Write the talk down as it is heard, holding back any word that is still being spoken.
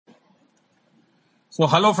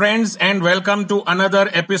Hello friends, and welcome to another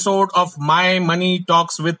episode of My Money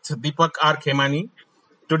Talks with Deepak R. Khemani.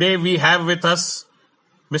 Today we have with us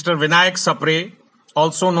Mr. Vinayak Sapre,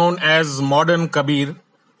 also known as Modern Kabir.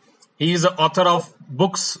 He is the author of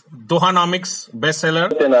books Dohanomics bestseller,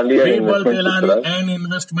 Birbal Telani and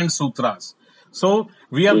Investment Sutras. So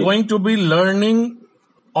we are going to be learning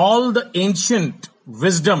all the ancient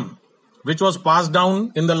wisdom which was passed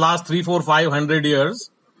down in the last 3, 4, 500 years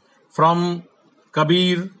from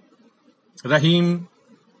Kabir, Rahim,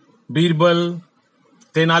 Birbal,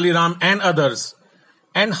 Tenali Ram, and others,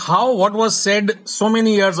 and how what was said so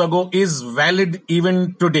many years ago is valid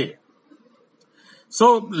even today.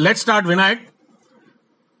 So let's start, Vinayak.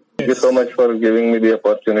 Thank you so much for giving me the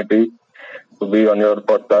opportunity to be on your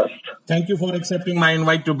podcast. Thank you for accepting my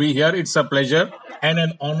invite to be here. It's a pleasure and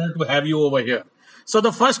an honor to have you over here. So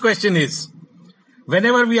the first question is,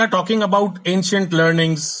 whenever we are talking about ancient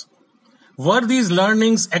learnings, were these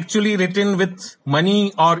learnings actually written with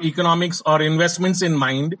money or economics or investments in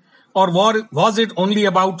mind, or was it only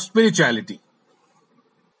about spirituality?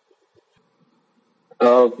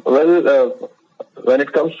 When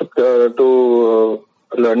it comes to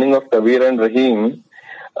learning of Kabir and Rahim,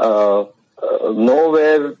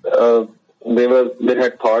 nowhere they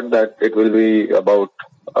had thought that it will be about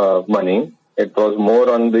money. It was more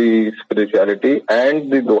on the spirituality,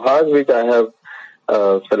 and the dohas which I have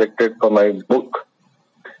selected for my book,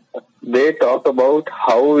 they talk about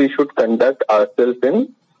how we should conduct ourselves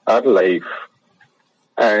in our life.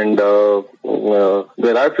 And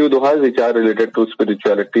there are few dohas which are related to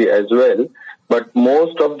spirituality as well, but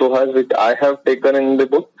most of dohas which I have taken in the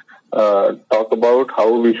book talk about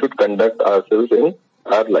how we should conduct ourselves in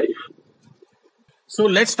our life. So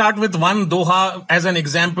let's start with one doha as an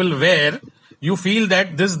example where you feel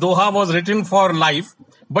that this doha was written for life,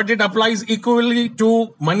 but it applies equally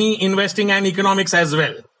to money, investing, and economics as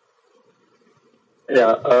well.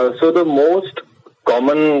 Yeah. So the most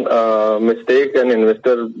common mistake an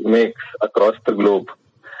investor makes across the globe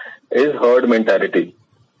is herd mentality,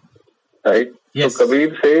 right? Yes. So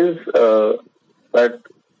Kabir says that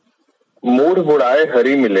मूढ़ बुढ़ाए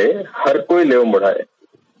हरी मिले हर कोई लेव मुढ़ाए,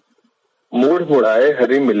 मूढ़ बुढ़ाए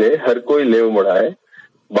हरी मिले हर कोई लेव मुढ़ाए,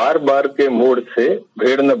 बार बार के मूढ़ से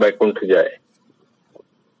भेड़ न बैकुंठ जाए.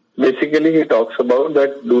 Basically, he talks about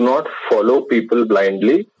that do not follow people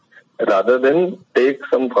blindly, rather than take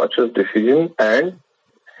some conscious decision. And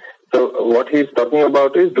so what he's talking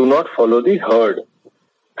about is do not follow the herd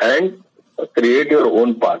and create your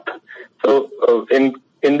own path. So in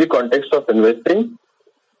the context of investing,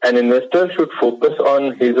 an investor should focus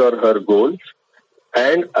on his or her goals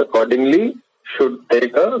and accordingly should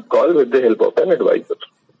take a call with the help of an advisor.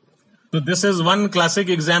 So this is one classic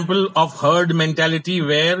example of herd mentality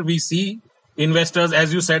where we see investors,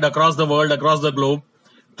 as you said, across the world, across the globe,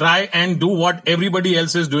 try and do what everybody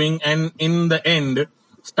else is doing, and in the end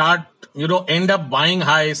end up buying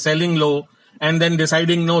high, selling low, and then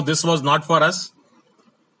deciding, no, this was not for us.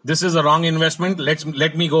 This is a wrong investment.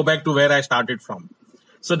 Let me go back to where I started from.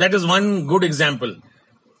 So that is one good example.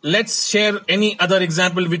 Let's share any other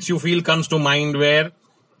example which you feel comes to mind where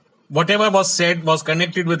whatever was said was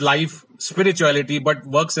connected with life, spirituality, but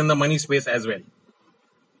works in the money space as well.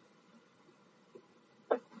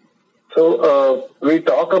 So we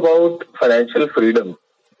talk about financial freedom,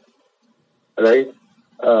 right?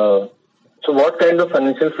 So what kind of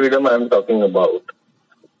financial freedom I am talking about?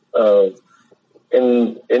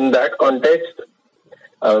 In that context,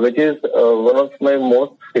 which is one of my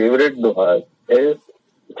most favorite dohas, is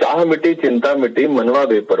चाह मिटी चिंता मिटी मनवा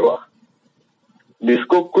बेपरवाह,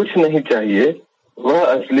 जिसको कुछ नहीं चाहिए वह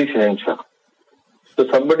असली शहंशाह. So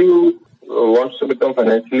somebody who wants to become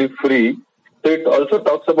financially free, so it also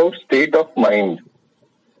talks about state of mind,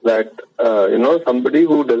 that somebody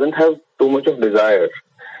who doesn't have too much of desire.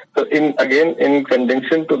 So in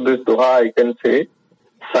conjunction to this doha, I can say,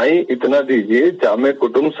 Sai इतना दीजिए जामे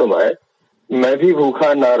कुटुंब समाए, मैं भी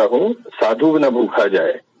भूखा ना रहूं साधु न भूखा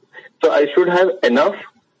जाए. So I should have enough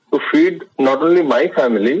to feed not only my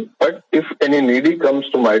family, but if any needy comes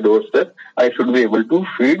to my doorstep, I should be able to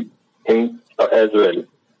feed him as well.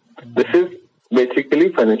 This is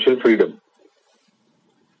basically financial freedom.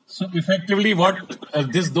 So effectively what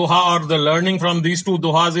this doha or the learning from these two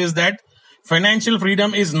dohas is that financial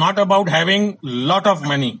freedom is not about having lot of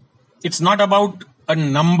money. It's not about a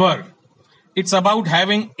number. It's about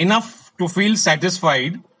having enough to feel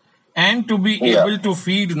satisfied and to be able to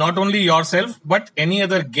feed not only yourself, but any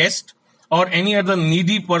other guest or any other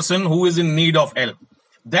needy person who is in need of help.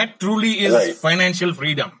 That truly is financial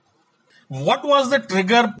freedom. What was the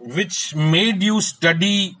trigger which made you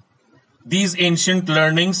study these ancient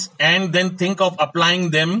learnings and then think of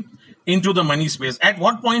applying them into the money space? At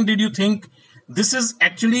what point did you think this is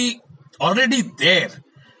actually already there?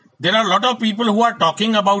 There are a lot of people who are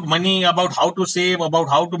talking about money, about how to save, about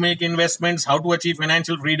how to make investments, how to achieve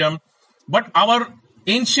financial freedom. But our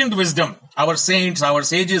ancient wisdom, our saints, our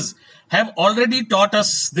sages have already taught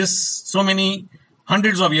us this so many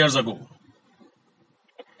hundreds of years ago.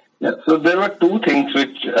 Yeah, so there were two things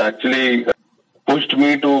which actually pushed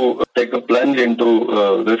me to take a plunge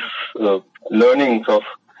into this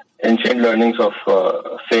ancient learnings of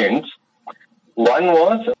saints. One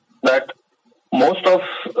was that most of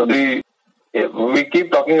we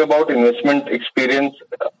keep talking about investment experience,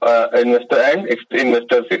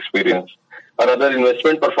 investors experience, or rather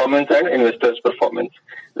investment performance and investors performance.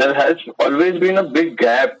 There has always been a big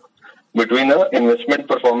gap between investment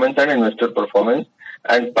performance and investor performance,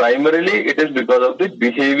 and primarily it is because of the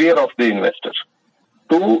behavior of the investor.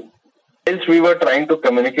 Two, else we were trying to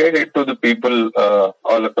communicate it to the people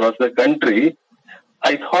all across the country.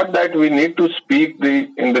 I thought that we need to speak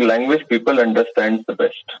in the language people understand the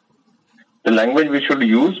best. The language we should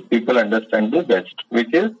use, people understand the best,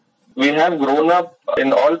 which is we have grown up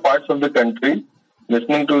in all parts of the country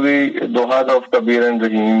listening to the dohas of Kabir and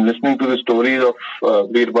Rahim, listening to the stories of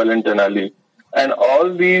Birbal and Tenali. And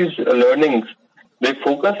all these learnings, they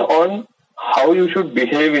focus on how you should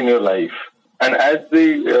behave in your life. And as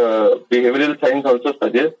the behavioral science also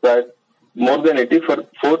suggests that more than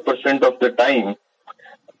 84% of the time,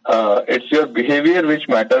 it's your behavior which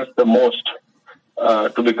matters the most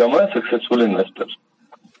to become a successful investor.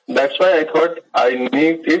 That's why I thought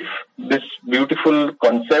if this beautiful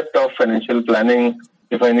concept of financial planning,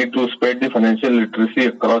 if I need to spread the financial literacy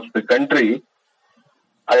across the country,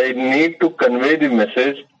 I need to convey the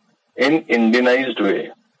message in Indianized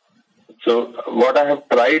way. So what I have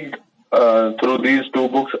tried through these two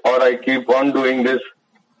books, or I keep on doing this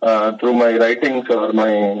through my writings or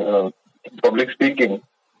my public speaking,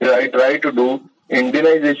 I try to do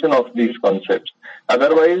Indianization of these concepts.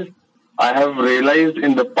 Otherwise, I have realized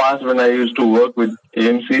in the past when I used to work with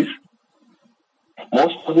AMCs,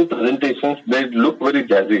 most of the presentations, they look very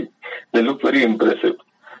jazzy. They look very impressive.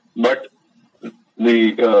 But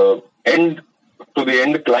the end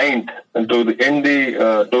client and to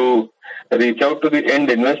reach out to the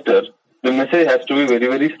end investor, the message has to be very,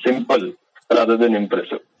 very simple rather than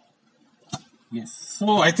impressive. Yes.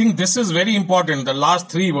 So I think this is very important. The last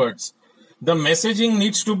three words. The messaging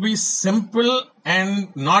needs to be simple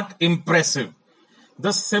and not impressive.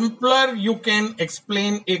 The simpler you can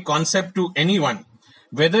explain a concept to anyone,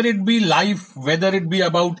 whether it be life, whether it be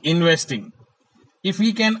about investing, if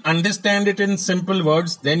we can understand it in simple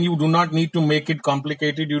words, then you do not need to make it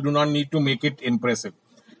complicated. You do not need to make it impressive.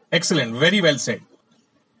 Excellent. Very well said.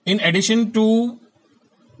 In addition to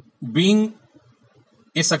being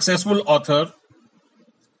a successful author,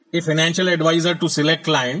 a financial advisor to select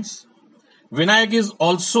clients, Vinayak is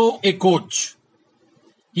also a coach.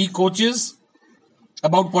 He coaches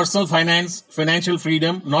about personal finance, financial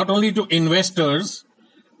freedom, not only to investors,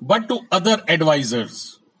 but to other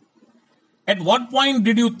advisors. At what point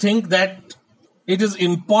did you think that it is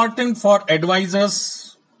important for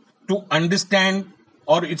advisors to understand,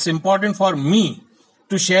 or it's important for me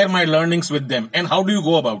to share my learnings with them? And how do you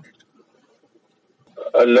go about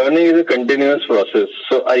it? Learning is a continuous process.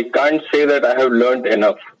 So I can't say that I have learned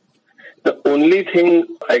enough. The only thing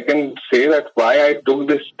I can say that why I took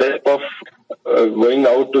this step of going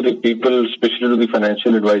out to the people, especially to the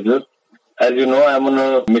financial advisors. As you know, I'm on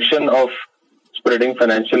a mission of spreading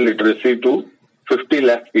financial literacy to 50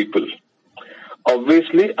 lakh people.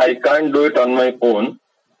 Obviously, I can't do it on my own.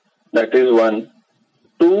 That is one.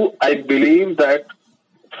 Two, I believe that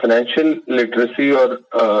financial literacy or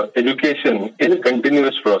education is a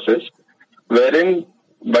continuous process wherein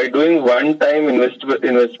by doing one-time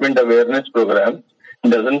investment awareness program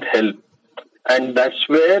doesn't help. And that's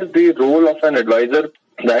where the role of an advisor,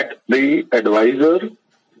 that the advisor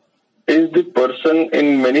is the person,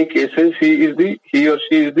 in many cases, he or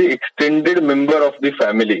she is the extended member of the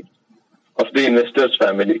family, of the investor's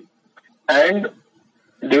family. And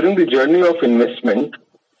during the journey of investment,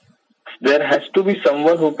 there has to be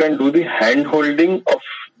someone who can do the hand-holding of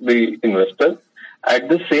the investor, at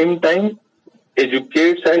the same time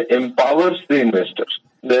educates and empowers the investors.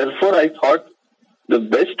 Therefore, I thought the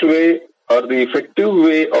best way or the effective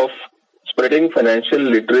way of spreading financial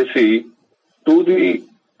literacy to the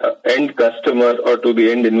end customer or to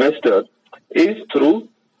the end investor is through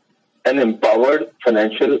an empowered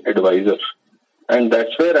financial advisor. And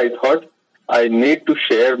that's where I thought I need to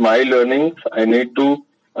share my learnings. I need to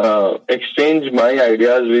exchange my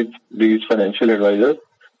ideas with these financial advisors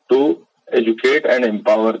to educate and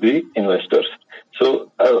empower the investors.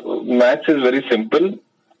 So maths is very simple.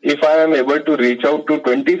 If I am able to reach out to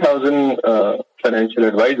 20,000 financial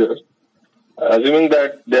advisors, assuming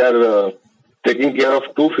that they are taking care of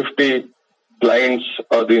 250 clients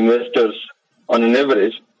or the investors on an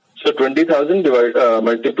average, so 20,000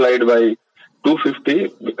 multiplied by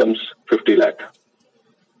 250 becomes 50 lakh.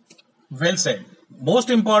 Well said.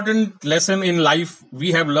 Most important lesson in life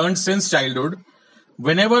we have learned since childhood.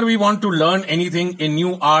 Whenever we want to learn anything, a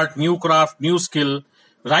new art, new craft, new skill,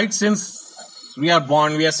 right since we are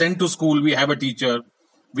born, we are sent to school, we have a teacher.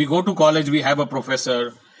 We go to college, we have a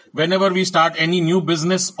professor. Whenever we start any new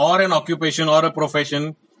business or an occupation or a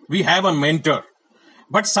profession, we have a mentor.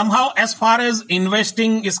 But somehow, as far as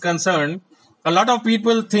investing is concerned, a lot of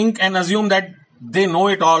people think and assume that they know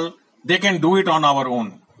it all, they can do it on our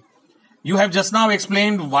own. You have just now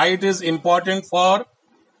explained why it is important for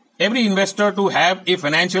every investor to have a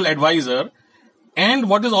financial advisor, and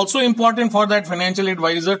what is also important for that financial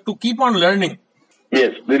advisor to keep on learning.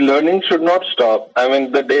 Yes, the learning should not stop. I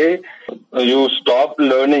mean, the day you stop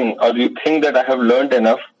learning or you think that I have learned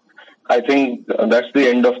enough, I think that's the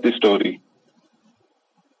end of the story.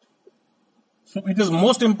 So it is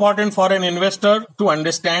most important for an investor to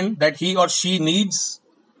understand that he or she needs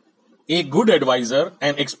a good advisor,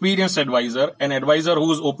 an experienced advisor, an advisor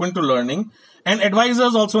who is open to learning. And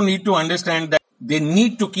advisors also need to understand that they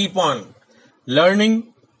need to keep on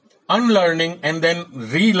learning, unlearning, and then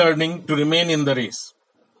relearning to remain in the race.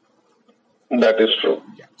 That is true.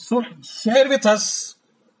 So share with us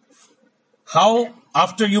how,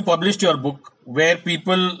 after you published your book, where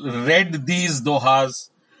people read these dohas,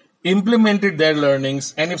 implemented their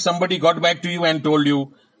learnings, and if somebody got back to you and told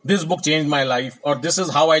you, this book changed my life, or this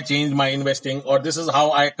is how I changed my investing, or this is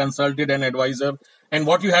how I consulted an advisor, and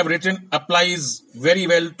what you have written applies very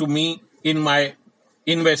well to me in my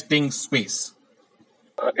investing space.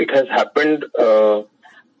 It has happened a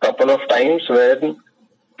couple of times where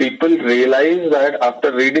people realize that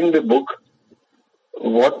after reading the book,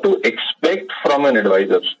 what to expect from an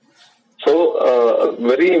advisor. So, a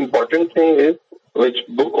very important thing is, which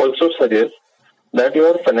book also suggests, that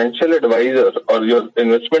your financial advisor or your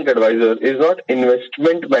investment advisor is not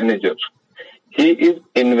investment manager. He is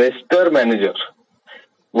investor manager.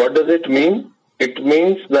 What does it mean? It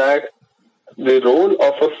means that the role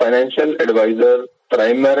of a financial advisor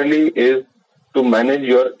primarily is to manage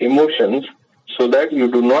your emotions so that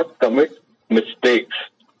you do not commit mistakes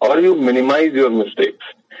or you minimize your mistakes.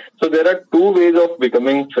 So there are two ways of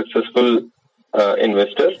becoming successful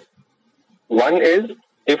investor. One is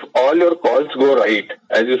if all your calls go right.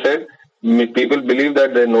 As you said, people believe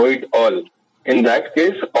that they know it all. In that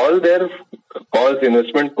case, all their calls,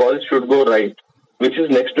 investment calls should go right, which is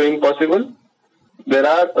next to impossible. There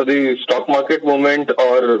are the stock market movement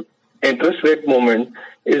or interest rate movement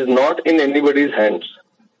is not in anybody's hands,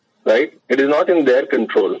 right? It is not in their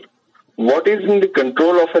control. What is in the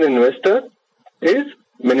control of an investor is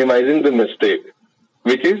minimizing the mistake,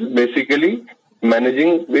 which is basically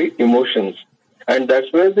managing the emotions. And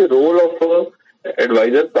that's where the role of an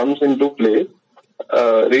advisor comes into play.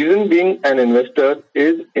 Reason being, an investor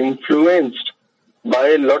is influenced by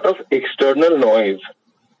a lot of external noise.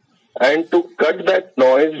 And to cut that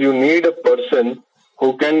noise, you need a person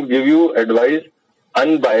who can give you advice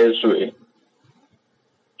unbiased way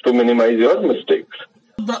to minimize your mistakes.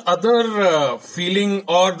 The other feeling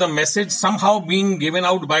or the message somehow being given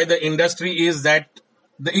out by the industry is that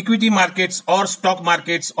the equity markets or stock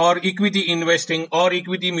markets or equity investing or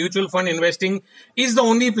equity mutual fund investing is the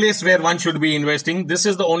only place where one should be investing. This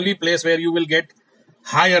is the only place where you will get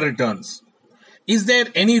higher returns. Is there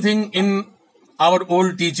anything in our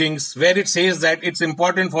old teachings where it says that it's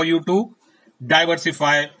important for you to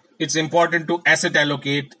diversify, it's important to asset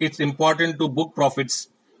allocate, it's important to book profits?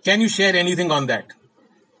 Can you share anything on that?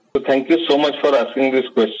 Thank you so much for asking this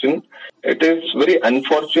question. It is very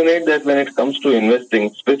unfortunate that when it comes to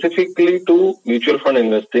investing, specifically to mutual fund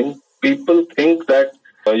investing, people think that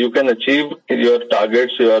you can achieve your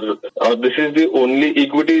targets, this is the only,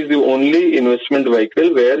 equity is the only investment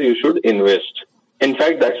vehicle where you should invest. In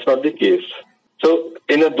fact, that's not the case. So,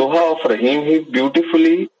 in a Doha of Rahim, he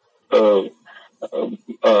beautifully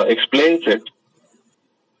explains it.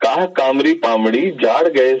 काह कामरी पामड़ी जाड़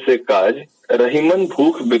गए से काज रहीमन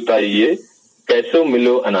भूख बिताइए कैसे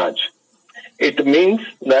मिलो अनाज. It means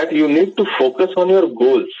that you need to focus on your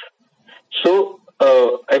goals. So,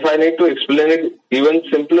 if I need to explain it even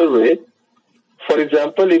simpler way, for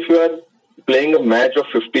example, if you are playing a match of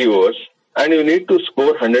 50 overs and you need to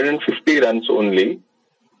score 150 runs only,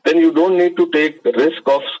 then you don't need to take the risk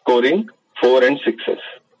of scoring 4 and 6s.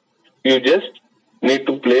 You just need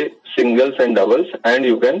to play singles and doubles, and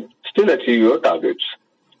you can still achieve your targets.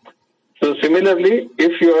 So similarly,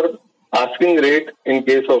 if your asking rate in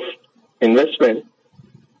case of investment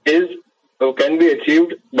is can be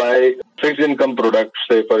achieved by fixed income products,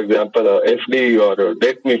 say for example FD or a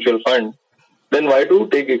debt mutual fund, then why do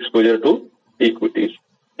take exposure to equities?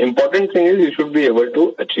 Important thing is you should be able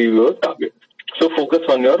to achieve your target. So focus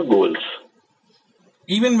on your goals.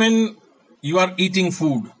 Even when you are eating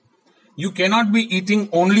food, you cannot be eating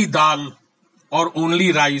only dal or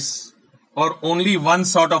only rice or only one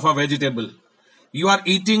sort of a vegetable. You are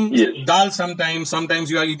eating dal sometimes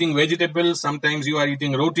you are eating vegetables, sometimes you are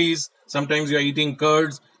eating rotis, sometimes you are eating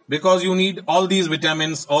curds, because you need all these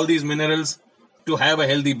vitamins, all these minerals to have a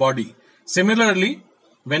healthy body. Similarly,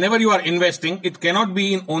 whenever you are investing, it cannot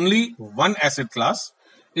be in only one asset class.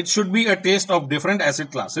 It should be a taste of different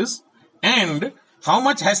asset classes, and how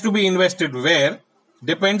much has to be invested where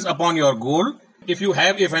depends upon your goal. If you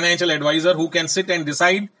have a financial advisor who can sit and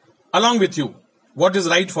decide along with you what is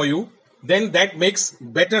right for you, then that makes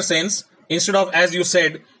better sense, instead of, as you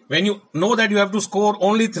said, when you know that you have to score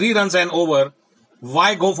only 3 runs and over,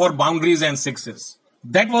 why go for boundaries and sixes?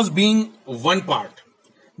 That was being one part.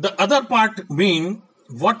 The other part being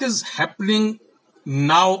what is happening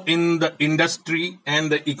now in the industry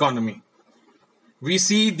and the economy. We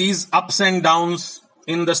see these ups and downs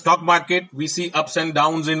in the stock market. We see ups and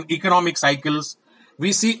downs in economic cycles.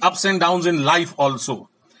 We see ups and downs in life also.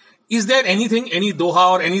 Is there anything, any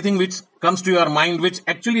doha or anything which comes to your mind which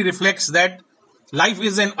actually reflects that life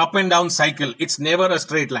is an up and down cycle? It's never a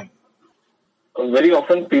straight line. Very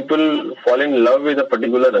often people fall in love with a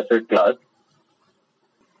particular asset class.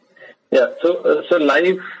 Yeah, so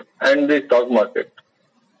life and the stock market,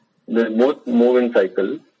 they both move in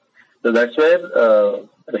cycles. So that's where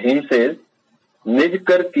Rahim says, निज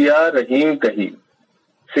कर किया रहीम कही,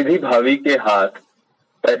 सीधी भावी के हाथ,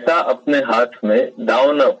 पैसा अपने हाथ में,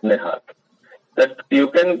 दाव न अपने हाथ. That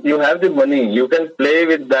you have the money, you can play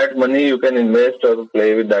with that money, you can invest or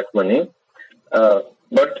play with that money,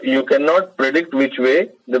 but you cannot predict which way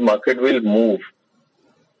the market will move,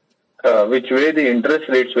 which way the interest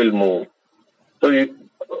rates will move. So,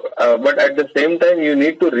 but at the same time, you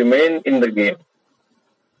need to remain in the game,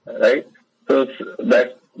 right? So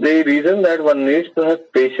that's the reason that one needs to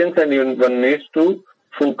have patience and one needs to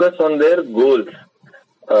focus on their goals,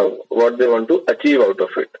 what they want to achieve out of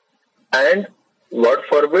it. And God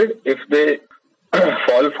forbid, if they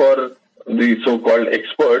fall for the so-called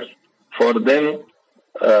experts, for them,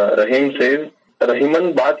 Rahim says,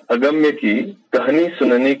 Rahiman baat agamya ki, kahani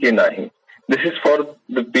sunani ki nahi. This is for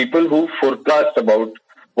the people who forecast about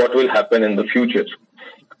what will happen in the future.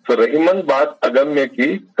 So Rahiman baat agamya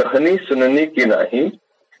ki, kahani sunani ki nahi.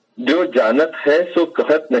 जो जानत है सो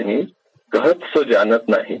कहत नहीं, कहत सो जानत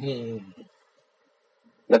नहीं.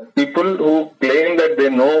 The people who claim that they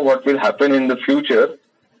know what will happen in the future,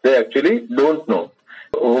 they actually don't know.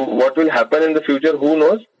 What will happen in the future, who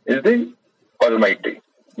knows, is the Almighty.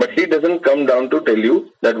 But He doesn't come down to tell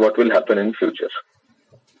you that what will happen in future.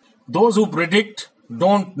 Those who predict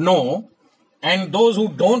don't know, and those who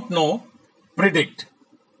don't know predict.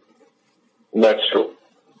 That's true.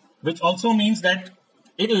 Which also means that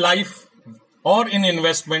in life or in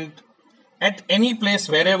investment, at any place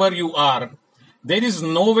wherever you are, there is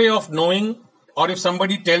no way of knowing, or if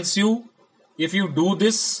somebody tells you, if you do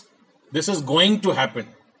this, this is going to happen.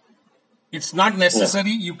 It's not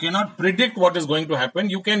necessary. You cannot predict what is going to happen.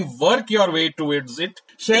 You can work your way towards it.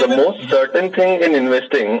 The most certain thing in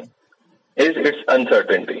investing is its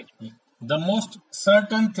uncertainty. The most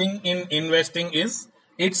certain thing in investing is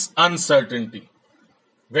its uncertainty.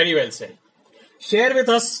 Very well said. Share with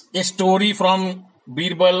us a story from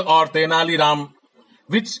Birbal or Tenali Ram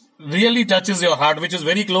which really touches your heart, which is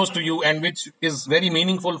very close to you and which is very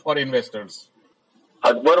meaningful for investors.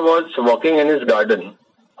 Akbar was walking in his garden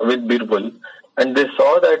with Birbal, and they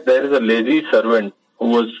saw that there is a lazy servant who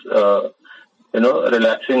was,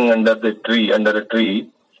 relaxing under a tree.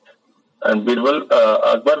 And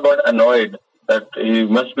Akbar got annoyed that he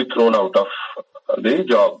must be thrown out of the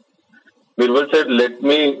job. Birbal said, let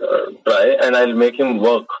me try and I'll make him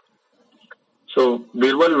work. So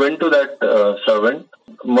Birbal went to that servant,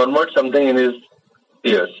 murmured something in his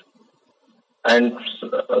ears. And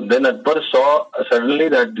then Akbar saw suddenly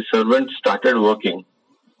that the servant started working.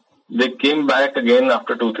 They came back again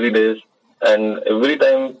after 2-3 days, and every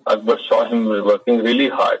time Akbar saw him working really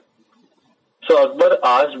hard. So Akbar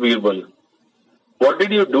asked Birbal, what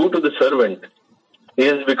did you do to the servant? He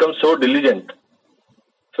has become so diligent.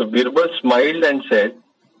 So Birbal smiled and said,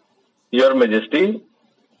 Your Majesty,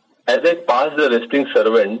 as I passed the resting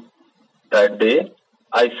servant that day,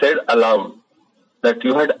 I said aloud, that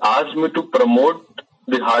you had asked me to promote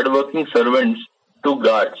the hardworking servants to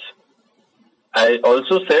guards. I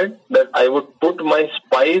also said that I would put my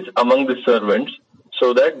spies among the servants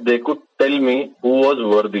so that they could tell me who was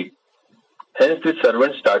worthy. Hence, the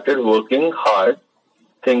servant started working hard,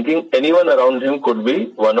 thinking anyone around him could be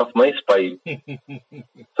one of my spies.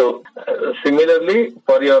 So, similarly,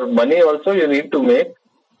 for your money also, you need to make,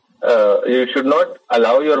 you should not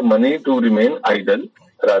allow your money to remain idle.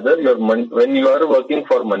 Rather, your money, when you are working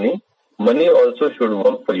for money, money also should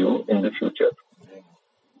work for you in the future.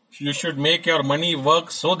 You should make your money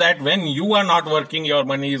work so that when you are not working, your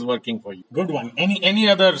money is working for you. Good one. Any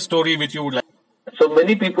other story which you would like? So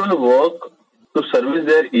many people work to service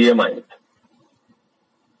their EMIs.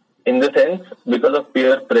 In the sense, because of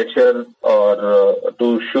peer pressure or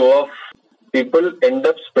to show off, people end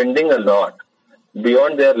up spending a lot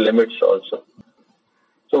beyond their limits also.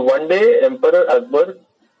 So one day, Emperor Akbar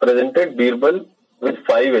presented Birbal with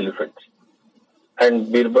 5 elephants. And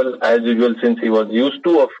Birbal, as usual, since he was used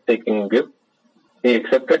to of taking gift, he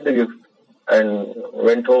accepted the gift and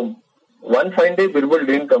went home. One fine day, Birbal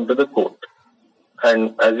didn't come to the court.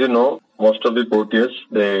 And as you know, most of the courtiers,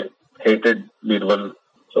 they hated Birbal.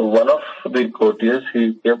 So one of the courtiers,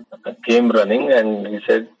 he came running and he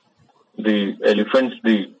said, the elephants,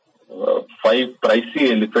 the 5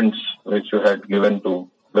 pricey elephants which you had given to,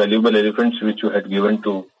 valuable elephants which you had given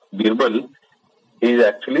to Birbal, he is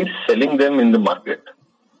actually selling them in the market.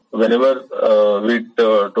 Whenever we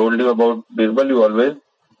told you about Birbal, you always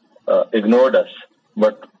ignored us.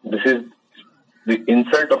 But this is the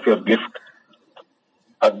insult of your gift.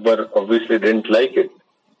 Akbar obviously didn't like it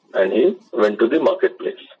and he went to the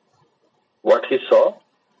marketplace. What he saw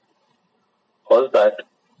was that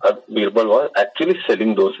Birbal was actually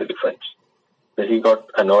selling those elephants. So he got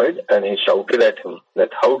annoyed and he shouted at him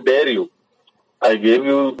that, how dare you? I gave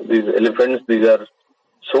you these elephants, these are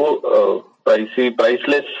so pricey,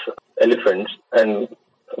 priceless elephants, and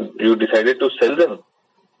you decided to sell them.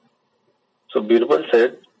 So Birbal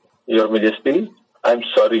said, Your Majesty, I'm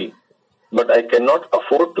sorry, but I cannot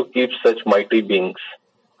afford to keep such mighty beings.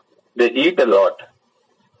 They eat a lot.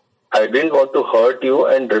 I didn't want to hurt you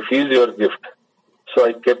and refuse your gift, so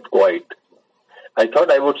I kept quiet. I thought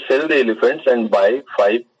I would sell the elephants and buy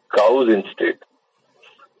 5 cows instead.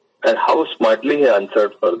 And how smartly he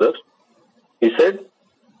answered further. He said,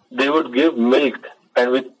 they would give milk,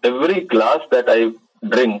 and with every glass that I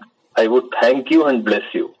drink, I would thank you and bless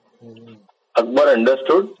you. Akbar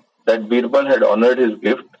understood that Birbal had honored his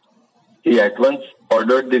gift. He at once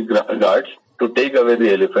ordered the guards to take away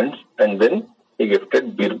the elephants, and then he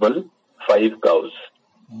gifted Birbal 5 cows.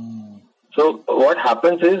 So what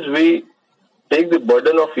happens is we take the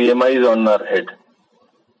burden of EMIs on our head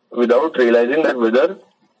without realizing that whether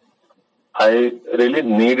I really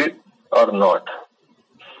need it or not,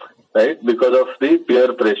 right? Because of the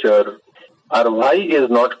peer pressure, our why is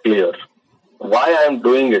not clear. Why I am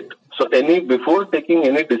doing it. So before taking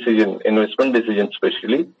any decision, investment decision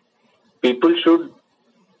especially, people should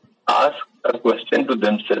ask a question to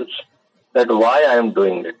themselves that why I am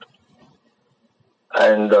doing it.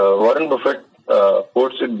 And Warren Buffett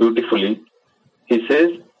quotes it beautifully. He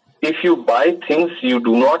says, if you buy things you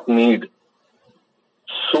do not need,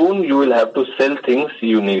 soon you will have to sell things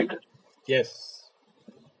you need. Yes.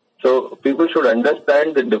 So people should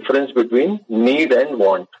understand the difference between need and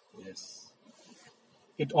want. Yes.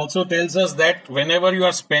 It also tells us that whenever you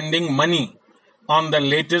are spending money on the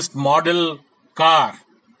latest model car,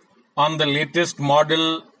 on the latest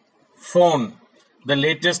model phone, the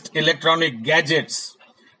latest electronic gadgets,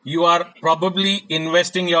 you are probably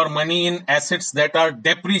investing your money in assets that are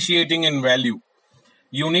depreciating in value.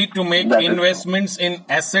 You need to make investments in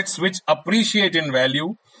assets which appreciate in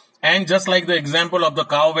value. And just like the example of the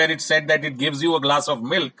cow where it said that it gives you a glass of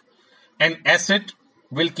milk, an asset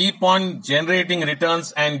will keep on generating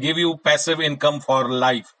returns and give you passive income for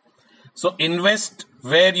life. So invest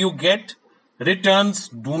where you get returns.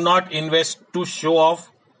 Do not invest to show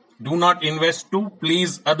off. Do not invest to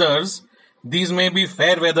please others. These may be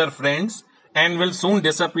fair weather friends and will soon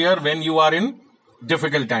disappear when you are in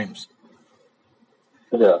difficult times.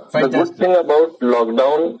 Yeah. Fantastic. The good thing about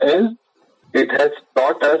lockdown is it has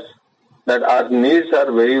taught us that our needs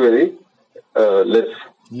are very, very less.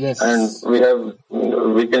 Yes. And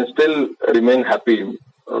we can still remain happy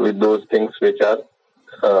with those things which are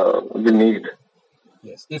the need.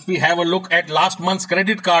 Yes. If we have a look at last month's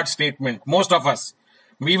credit card statement, most of us,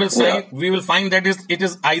 we will say, we will find that it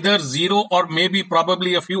is either zero or maybe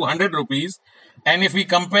probably a few hundred rupees. And if we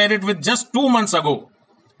compare it with just 2 months ago,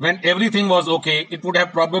 when everything was okay, it would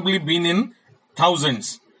have probably been in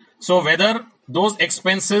thousands. So whether those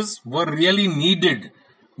expenses were really needed?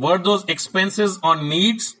 Were those expenses on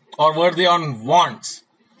needs or were they on wants?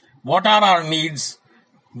 What are our needs?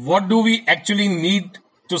 What do we actually need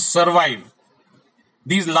to survive?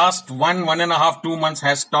 These last 1.5, 2 months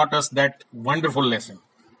has taught us that wonderful lesson.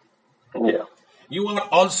 Yeah. You are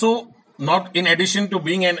also not, in addition to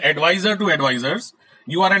being an advisor to advisors,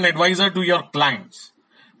 you are an advisor to your clients.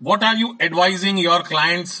 What are you advising your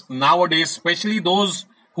clients nowadays, especially those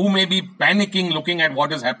who may be panicking looking at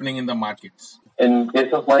what is happening in the markets? In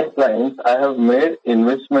case of my clients, I have made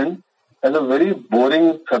investment as a very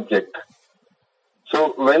boring subject.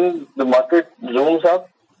 So when the market zooms up,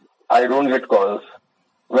 I don't get calls.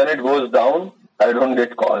 When it goes down, I don't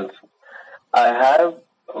get calls. I have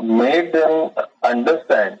made them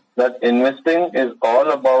understand that investing is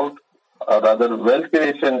all about, or rather, wealth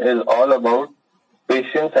creation is all about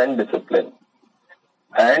patience and discipline.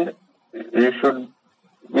 And you should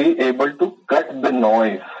be able to cut the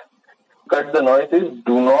noise. Cut the noise is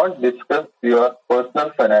do not discuss your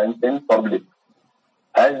personal finance in public.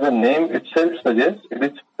 As the name itself suggests, it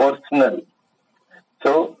is personal.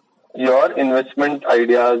 So your investment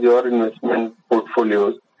ideas, your investment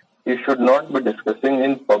portfolios, you should not be discussing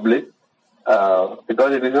in public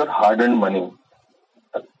because it is your hard-earned money.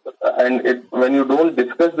 And when you don't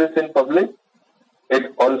discuss this in public,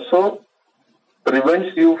 it also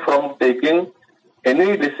prevents you from taking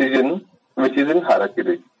any decision which is in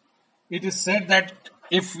hierarchy. It is said that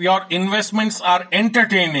if your investments are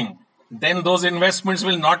entertaining, then those investments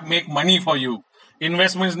will not make money for you.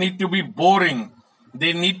 Investments need to be boring.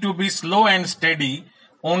 They need to be slow and steady.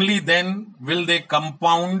 Only then will they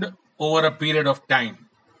compound over a period of time.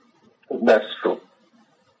 That's true.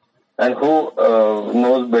 And who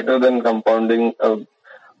knows better than compounding?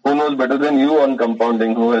 Who knows better than you on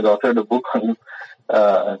compounding? Who has authored a book on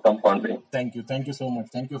compounding? Thank you. Thank you so much.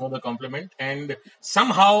 Thank you for the compliment. And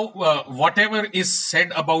somehow, whatever is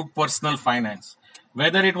said about personal finance,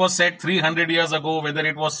 whether it was said 300 years ago, whether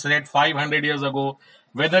it was said 500 years ago,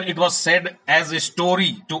 whether it was said as a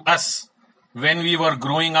story to us when we were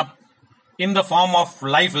growing up in the form of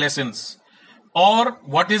life lessons, or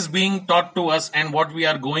what is being taught to us and what we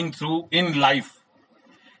are going through in life,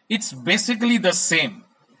 it's basically the same.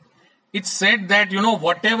 It's said that,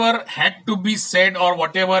 whatever had to be said or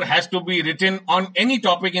whatever has to be written on any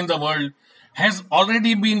topic in the world has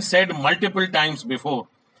already been said multiple times before.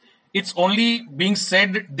 It's only being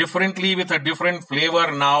said differently with a different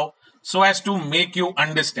flavor now so as to make you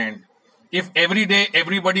understand. If every day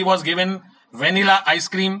everybody was given vanilla ice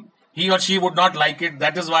cream, he or she would not like it.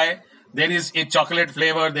 That is why there is a chocolate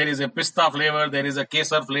flavor, there is a pista flavor, there is a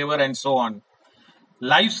kesar flavor, and so on.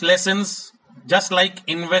 Life's lessons, just like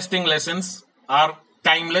investing lessons, are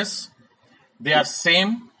timeless. They are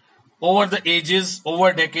same over the ages,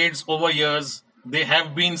 over decades, over years. They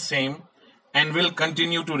have been same and will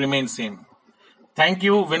continue to remain same. Thank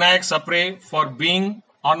you, Vinayak Sapre, for being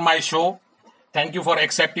on my show. Thank you for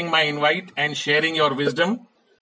accepting my invite and sharing your wisdom.